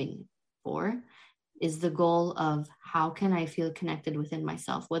striving for, is the goal of how can I feel connected within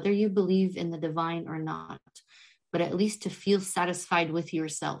myself, whether you believe in the divine or not, but at least to feel satisfied with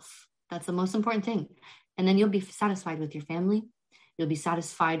yourself. That's the most important thing. And then you'll be satisfied with your family. You'll be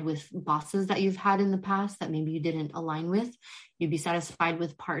satisfied with bosses that you've had in the past that maybe you didn't align with. You'll be satisfied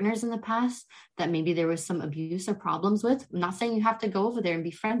with partners in the past that maybe there was some abuse or problems with. I'm not saying you have to go over there and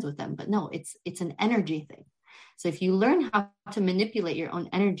be friends with them, but no, it's an energy thing. So if you learn how to manipulate your own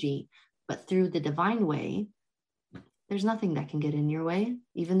energy, but through the divine way, there's nothing that can get in your way.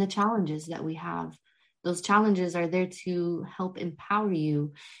 Even the challenges that we have, those challenges are there to help empower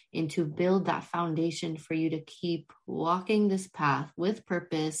you and to build that foundation for you to keep walking this path with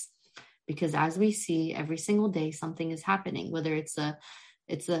purpose. Because as we see every single day, something is happening, whether it's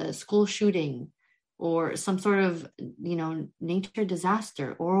a school shooting or some sort of, nature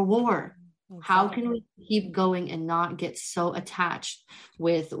disaster or a war. Exactly. How can we keep going and not get so attached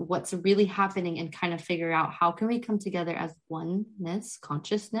with what's really happening, and kind of figure out how can we come together as oneness,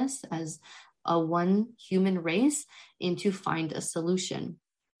 consciousness, as a one human race, and to find a solution.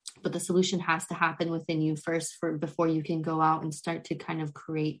 But the solution has to happen within you first before you can go out and start to kind of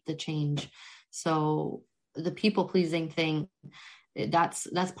create the change. So the people pleasing thing, that's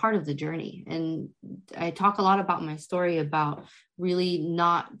part of the journey. And I talk a lot about my story about really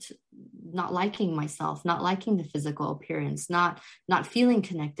not liking myself, not liking the physical appearance, not feeling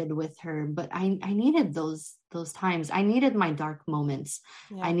connected with her. But I needed those times. I needed my dark moments.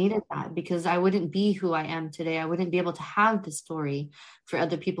 Yeah. I needed that, because I wouldn't be who I am today. I wouldn't be able to have the story for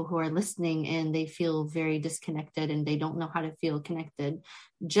other people who are listening and they feel very disconnected and they don't know how to feel connected.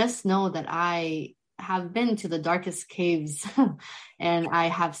 Just know that I have been to the darkest caves and I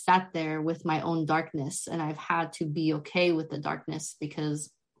have sat there with my own darkness, and I've had to be okay with the darkness,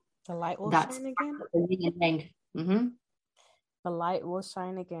 because the light will shine again. Mm-hmm. The light will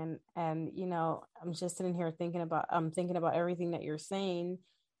shine again. And I'm just sitting here thinking about everything that you're saying,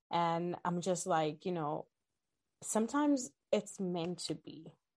 and I'm just like, sometimes it's meant to be.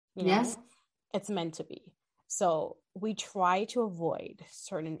 Yes, it's meant to be. So we try to avoid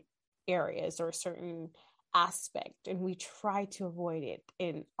certain areas or certain aspect, and we try to avoid it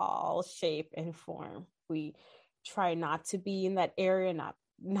in all shape and form. We try not to be in that area,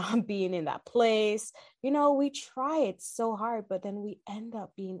 not being in that place. We try it so hard, but then we end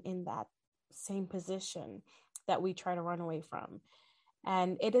up being in that same position that we try to run away from.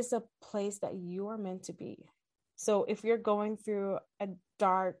 And it is a place that you are meant to be. So if you're going through a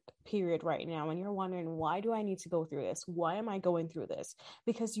dark period right now and you're wondering, why do I need to go through this? Why am I going through this?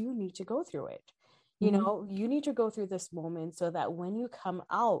 Because you need to go through it. You need to go through this moment so that when you come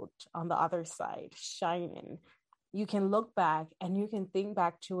out on the other side shining, you can look back and you can think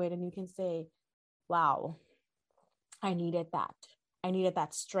back to it and you can say, wow, I needed that. I needed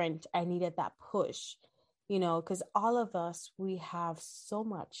that strength. I needed that push, because all of us, we have so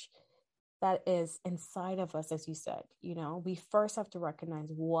much that is inside of us. As you said, we first have to recognize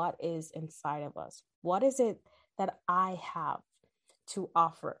what is inside of us. What is it that I have to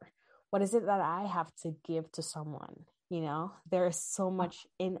offer? What is it that I have to give to someone? There is so much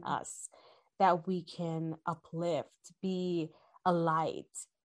in us that we can uplift, be a light.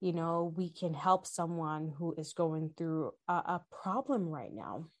 We can help someone who is going through a problem right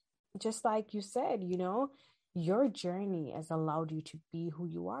now. Just like you said, your journey has allowed you to be who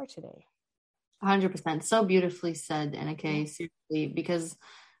you are today. 100%. So beautifully said, Annika, seriously, because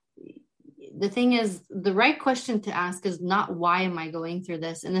the thing is, the right question to ask is not why am I going through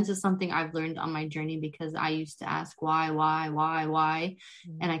this? And this is something I've learned on my journey, because I used to ask why.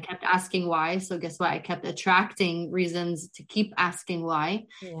 And I kept asking why. So guess what? I kept attracting reasons to keep asking why.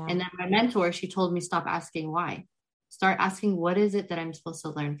 Yeah. And then my mentor, she told me, stop asking why. Start asking, what is it that I'm supposed to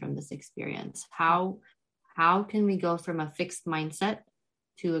learn from this experience? How can we go from a fixed mindset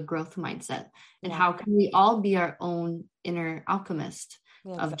to a growth mindset? And how can we all be our own inner alchemist?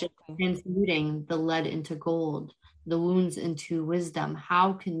 Of just transmuting the lead into gold, the wounds into wisdom.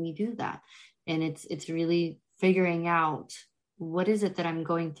 How can we do that? And it's really figuring out, what is it that I'm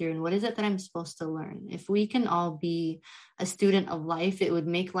going through and what is it that I'm supposed to learn? If we can all be a student of life, it would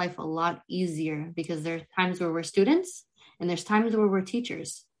make life a lot easier, because there's times where we're students and there's times where we're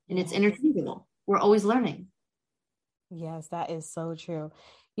teachers, and it's interchangeable. We're always learning. Yes, that is so true.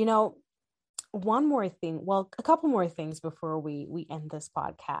 One more thing, a couple more things before we end this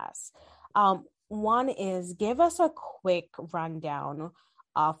podcast. One is, give us a quick rundown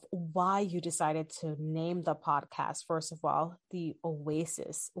of why you decided to name the podcast. First of all, The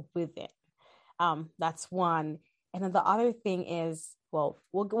Oasis Within. That's one. And then the other thing is, we'll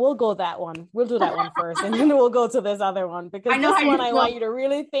go that one. We'll do that one first, and then we'll go to this other one, because this one I want you to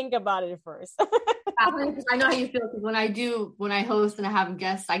really think about it first. I know how you feel, because when I host and I have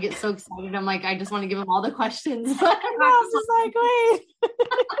guests, I get so excited. I'm like, I just want to give them all the questions. I was just like, wait.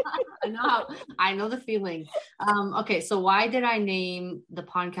 I know the feeling. Okay, so why did I name the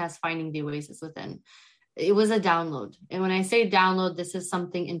podcast Finding the Oasis Within? It was a download. And when I say download, this is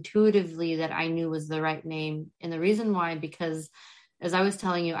something intuitively that I knew was the right name. And the reason why, because as I was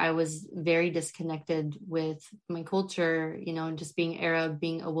telling you, I was very disconnected with my culture, just being Arab,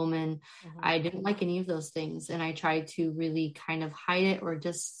 being a woman. Mm-hmm. I didn't like any of those things. And I tried to really kind of hide it or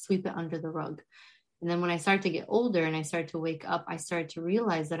just sweep it under the rug. And then when I started to get older and I started to wake up, I started to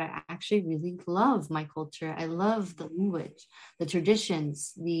realize that I actually really love my culture. I love the language, the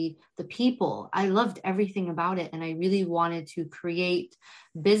traditions, the people. I loved everything about it. And I really wanted to create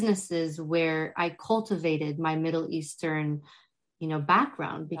businesses where I cultivated my Middle Eastern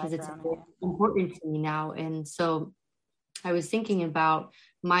background, because it's important to me now. And so I was thinking about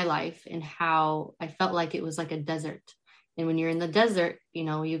my life and how I felt like it was like a desert. And when you're in the desert,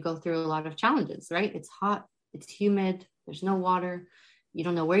 you go through a lot of challenges, right? It's hot, it's humid, there's no water, you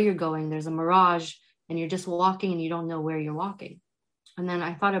don't know where you're going, there's a mirage, and you're just walking and you don't know where you're walking. And then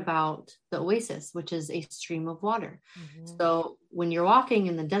I thought about the oasis, which is a stream of water. Mm-hmm. So when you're walking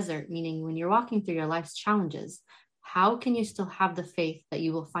in the desert, meaning when you're walking through your life's challenges, how can you still have the faith that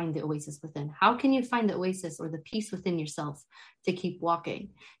you will find the oasis within? How can you find the oasis or the peace within yourself to keep walking?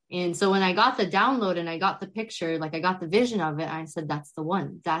 And so when I got the download and I got the picture, like I got the vision of it, I said, that's the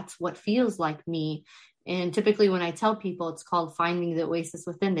one. That's what feels like me. And typically when I tell people it's called finding the oasis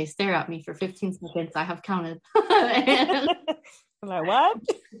within, they stare at me for 15 seconds. I have counted. And I'm like, what?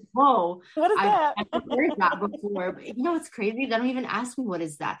 whoa, What is that? I've heard that before. But you know what's crazy? They don't even ask me what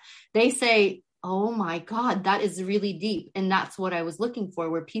is that. They say, oh my God, that is really deep. And that's what I was looking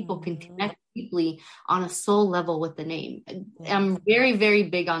for, where people can connect deeply on a soul level with the name. I'm very, very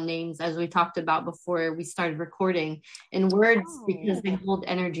big on names, as we talked about before we started recording, and words, because they hold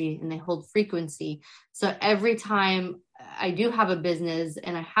energy and they hold frequency. So every time I do have a business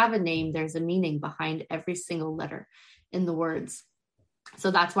and I have a name, there's a meaning behind every single letter in the words.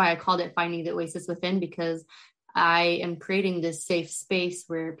 So that's why I called it Finding the Oasis Within, because I am creating this safe space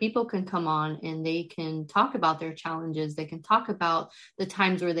where people can come on and they can talk about their challenges. They can talk about the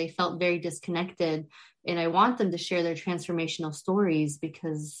times where they felt very disconnected. And I want them to share their transformational stories,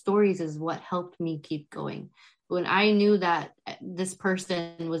 because stories is what helped me keep going. When I knew that this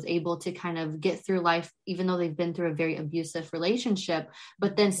person was able to kind of get through life, even though they've been through a very abusive relationship,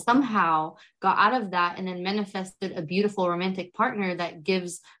 but then somehow got out of that and then manifested a beautiful romantic partner that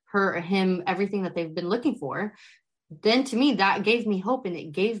gives her or him everything that they've been looking for, then to me, that gave me hope and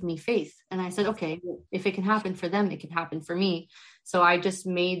it gave me faith. And I said, okay, if it can happen for them, it can happen for me. So I just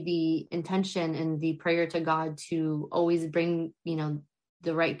made the intention and the prayer to God to always bring,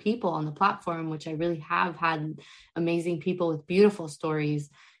 the right people on the platform, which I really have had amazing people with beautiful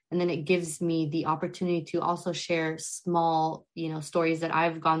stories. And then it gives me the opportunity to also share small, stories that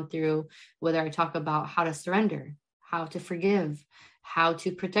I've gone through, whether I talk about how to surrender, how to forgive, how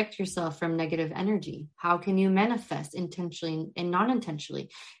to protect yourself from negative energy, how can you manifest intentionally and non-intentionally.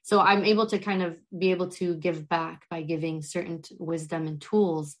 So I'm able to kind of be able to give back by giving certain wisdom and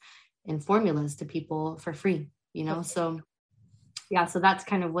tools and formulas to people for free, So yeah, so that's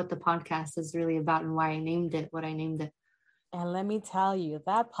kind of what the podcast is really about and why I named it what I named it. And let me tell you,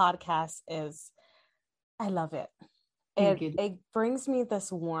 that podcast I love it. It brings me this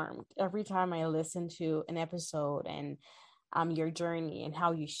warmth every time I listen to an episode and your journey and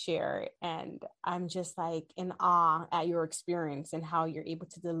how you share. And I'm just like in awe at your experience and how you're able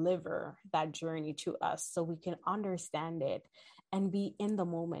to deliver that journey to us so we can understand it and be in the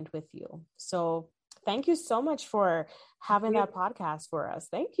moment with you. So thank you so much for having that podcast for us.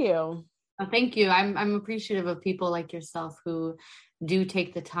 Thank you. Oh, thank you. I'm appreciative of people like yourself who do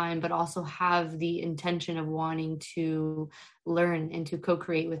take the time, but also have the intention of wanting to learn and to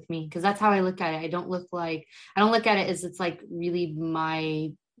co-create with me. Because that's how I look at it. I don't look at it as it's like really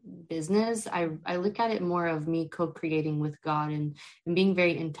my business. I look at it more of me co-creating with God and being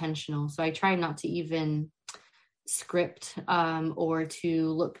very intentional. So I try not to even script or to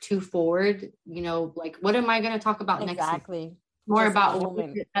look too forward, like what am I going to talk about next week? More just about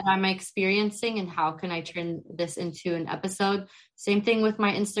what that I'm experiencing and how can I turn this into an episode. Same thing with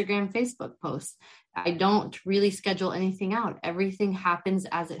my Instagram, Facebook posts. I don't really schedule anything out. Everything happens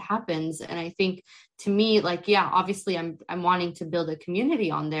as it happens. And I think to me, obviously I'm wanting to build a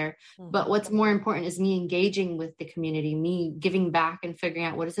community on there, but what's more important is me engaging with the community, me giving back and figuring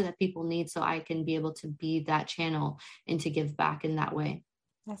out what is it that people need so I can be able to be that channel and to give back in that way.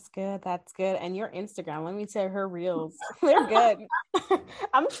 That's good. That's good. And your Instagram, let me tell you, her reels, they're good.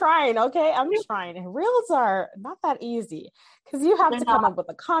 I'm trying. Okay. I'm trying. And reels are not that easy because you have to come up with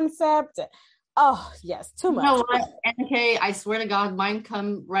a concept. Oh yes. Too much. You know what? NK, I swear to God, mine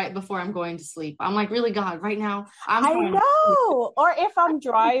come right before I'm going to sleep. I'm like, really, God, right now. I know. Or if I'm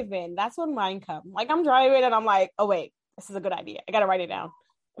driving, that's when mine come. Like I'm driving and I'm like, oh wait, this is a good idea. I got to write it down.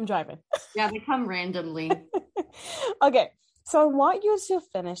 I'm driving. Yeah. They come randomly. Okay. So I want you to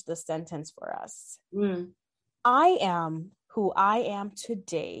finish the sentence for us. I am who I am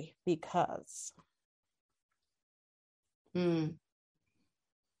today because.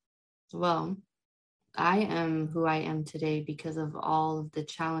 Well, I am who I am today because of all of the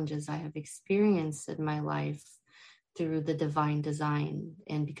challenges I have experienced in my life through the divine design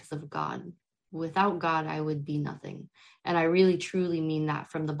and because of God. Without God, I would be nothing. And I really, truly mean that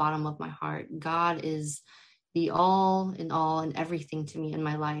from the bottom of my heart. God is the all and everything to me in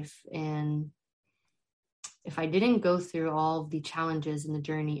my life. And if I didn't go through all of the challenges in the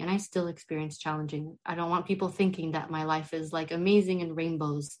journey, and I still experience challenging, I don't want people thinking that my life is like amazing and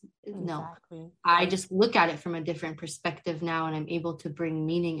rainbows. No, I just look at it from a different perspective now, and I'm able to bring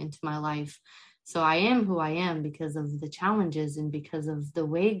meaning into my life. So I am who I am because of the challenges and because of the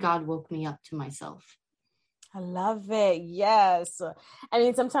way God woke me up to myself. I love it. Yes. I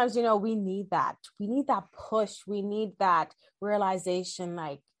mean, sometimes, we need that. We need that push. We need that realization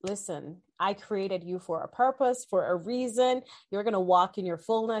like, listen, I created you for a purpose, for a reason. You're going to walk in your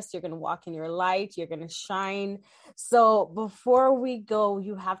fullness. You're going to walk in your light. You're going to shine. So before we go,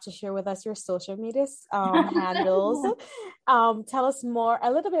 you have to share with us your social media handles. Tell us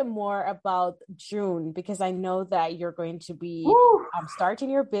a little bit more about June, because I know that you're going to be starting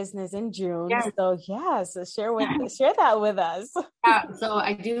your business in June. Yes. So share that with us. Yeah, so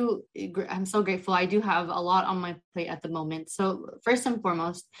I'm so grateful. I do have a lot on my plate at the moment. So first and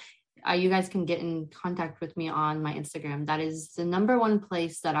foremost, you guys can get in contact with me on my Instagram. That is the number one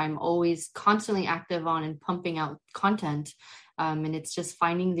place that I'm always constantly active on and pumping out content. And it's just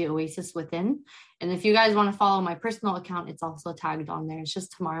finding the oasis within. And if you guys want to follow my personal account, it's also tagged on there. It's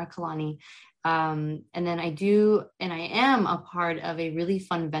just Tamara Kalani. And then I am a part of a really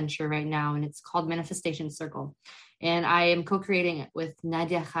fun venture right now, and it's called Manifestation Circle. And I am co-creating it with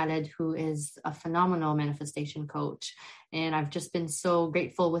Nadia Khaled, who is a phenomenal manifestation coach. And I've just been so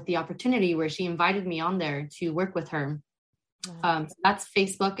grateful with the opportunity where she invited me on there to work with her. So that's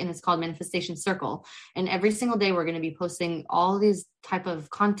Facebook, and it's called Manifestation Circle. And every single day we're going to be posting all these type of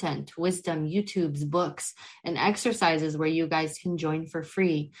content, wisdom, YouTubes, books, and exercises where you guys can join for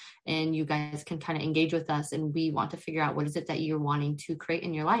free and you guys can kind of engage with us. And we want to figure out what is it that you're wanting to create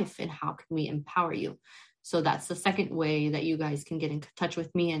in your life and how can we empower you. So that's the second way that you guys can get in touch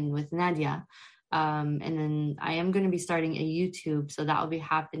with me and with Nadia. And then I am going to be starting a YouTube. So that will be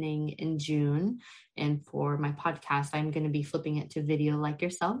happening in June. And for my podcast, I'm going to be flipping it to video like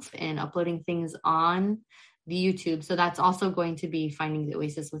yourself and uploading things on the YouTube. So that's also going to be Finding the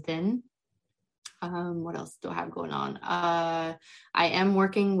Oasis Within. What else do I have going on? I am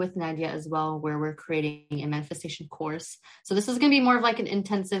working with Nadia as well, where we're creating a manifestation course. So this is going to be more of like an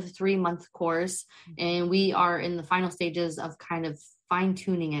intensive 3-month course. And we are in the final stages of kind of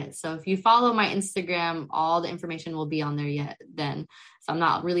fine-tuning it. So if you follow my Instagram, all the information will be on there then. So I'm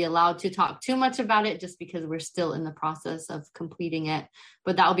not really allowed to talk too much about it just because we're still in the process of completing it.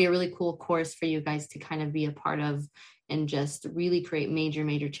 But that will be a really cool course for you guys to kind of be a part of and just really create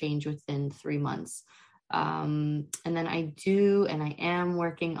major change within 3 months. And then I am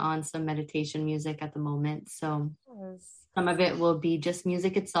working on some meditation music at the moment. So some of it will be just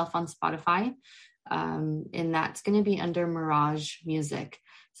music itself on Spotify. And that's going to be under Mirage Music.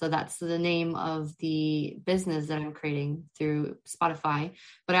 So that's the name of the business that I'm creating through Spotify.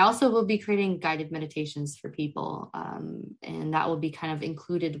 But I also will be creating guided meditations for people. And that will be kind of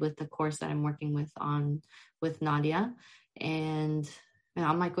included with the course that I'm working with Nadia. And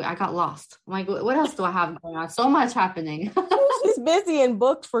I'm like, I got lost. I'm like, what else do I have going on? So much happening. She's busy and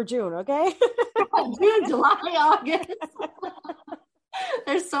booked for June, okay? June, July, August.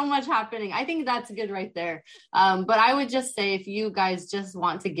 There's so much happening. I think that's good right there. But I would just say, if you guys just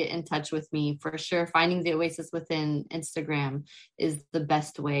want to get in touch with me, for sure, Finding the Oasis Within Instagram is the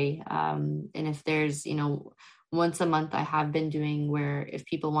best way. And if there's, once a month I have been doing where if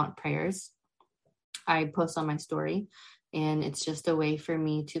people want prayers, I post on my story, and it's just a way for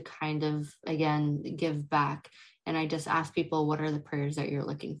me to kind of, again, give back. And I just ask people, what are the prayers that you're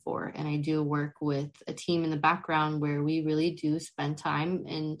looking for? And I do work with a team in the background where we really do spend time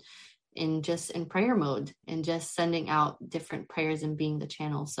in prayer mode and just sending out different prayers and being the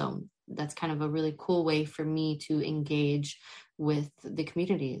channel. So that's kind of a really cool way for me to engage with the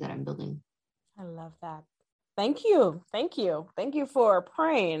community that I'm building. I love that. Thank you. Thank you. Thank you for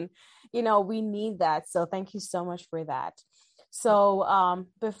praying. We need that. So thank you so much for that. So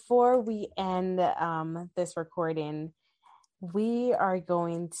before we end this recording, we are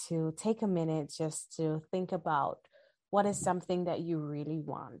going to take a minute just to think about what is something that you really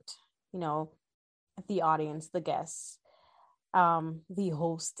want, the audience, the guests, the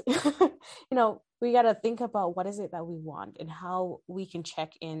host, we got to think about what is it that we want and how we can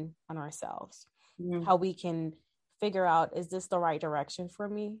check in on ourselves, how we can figure out, is this the right direction for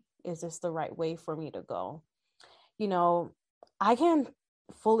me? Is this the right way for me to go? I can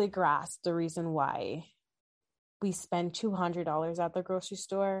fully grasp the reason why we spend $200 at the grocery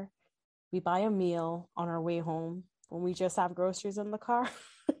store. We buy a meal on our way home when we just have groceries in the car.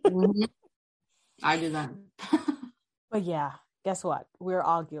 I do that. But yeah, guess what? We're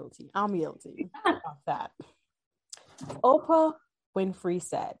all guilty. I'm guilty of that. Oprah Winfrey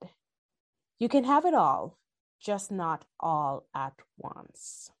said, "You can have it all, just not all at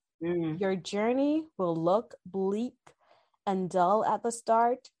once." Your journey will look bleak and dull at the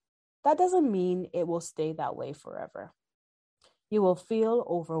start. That doesn't mean it will stay that way forever. You will feel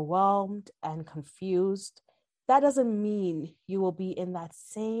overwhelmed and confused. That doesn't mean you will be in that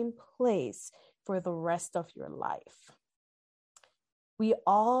same place for the rest of your life. We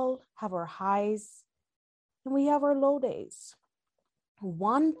all have our highs and we have our low days.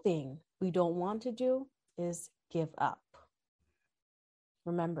 One thing we don't want to do is give up.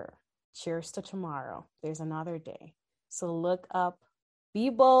 Remember, cheers to tomorrow. There's another day. So look up, be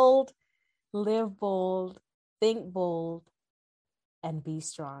bold, live bold, think bold, and be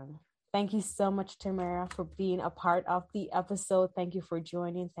strong. Thank you so much, Tamara, for being a part of the episode. Thank you for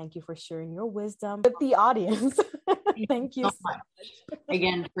joining. Thank you for sharing your wisdom with the audience. Thank you so much.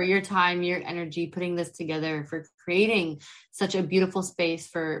 Again, for your time, your energy, putting this together, for creating such a beautiful space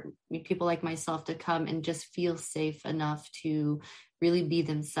for people like myself to come and just feel safe enough to really be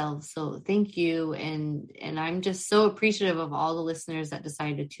themselves. So thank you. And I'm just so appreciative of all the listeners that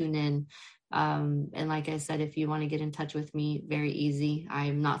decided to tune in. And like I said, if you want to get in touch with me, very easy.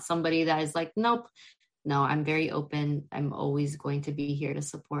 I'm not somebody that is like, nope. No, I'm very open. I'm always going to be here to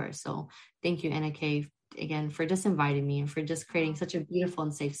support. So thank you, Anna Kay, again, for just inviting me and for just creating such a beautiful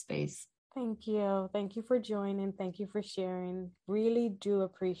and safe space. Thank you. Thank you for joining. Thank you for sharing. Really do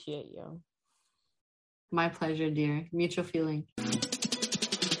appreciate you. My pleasure, dear. Mutual feeling.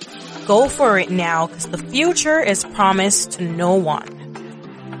 Go for it now, because the future is promised to no one.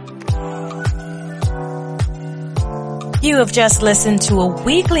 You have just listened to a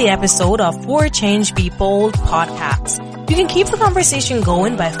weekly episode of For Change Be Bold podcast. You can keep the conversation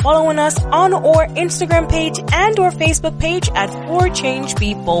going by following us on our Instagram page and our Facebook page at For Change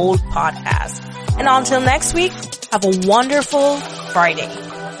Be Bold podcast. And until next week, have a wonderful Friday.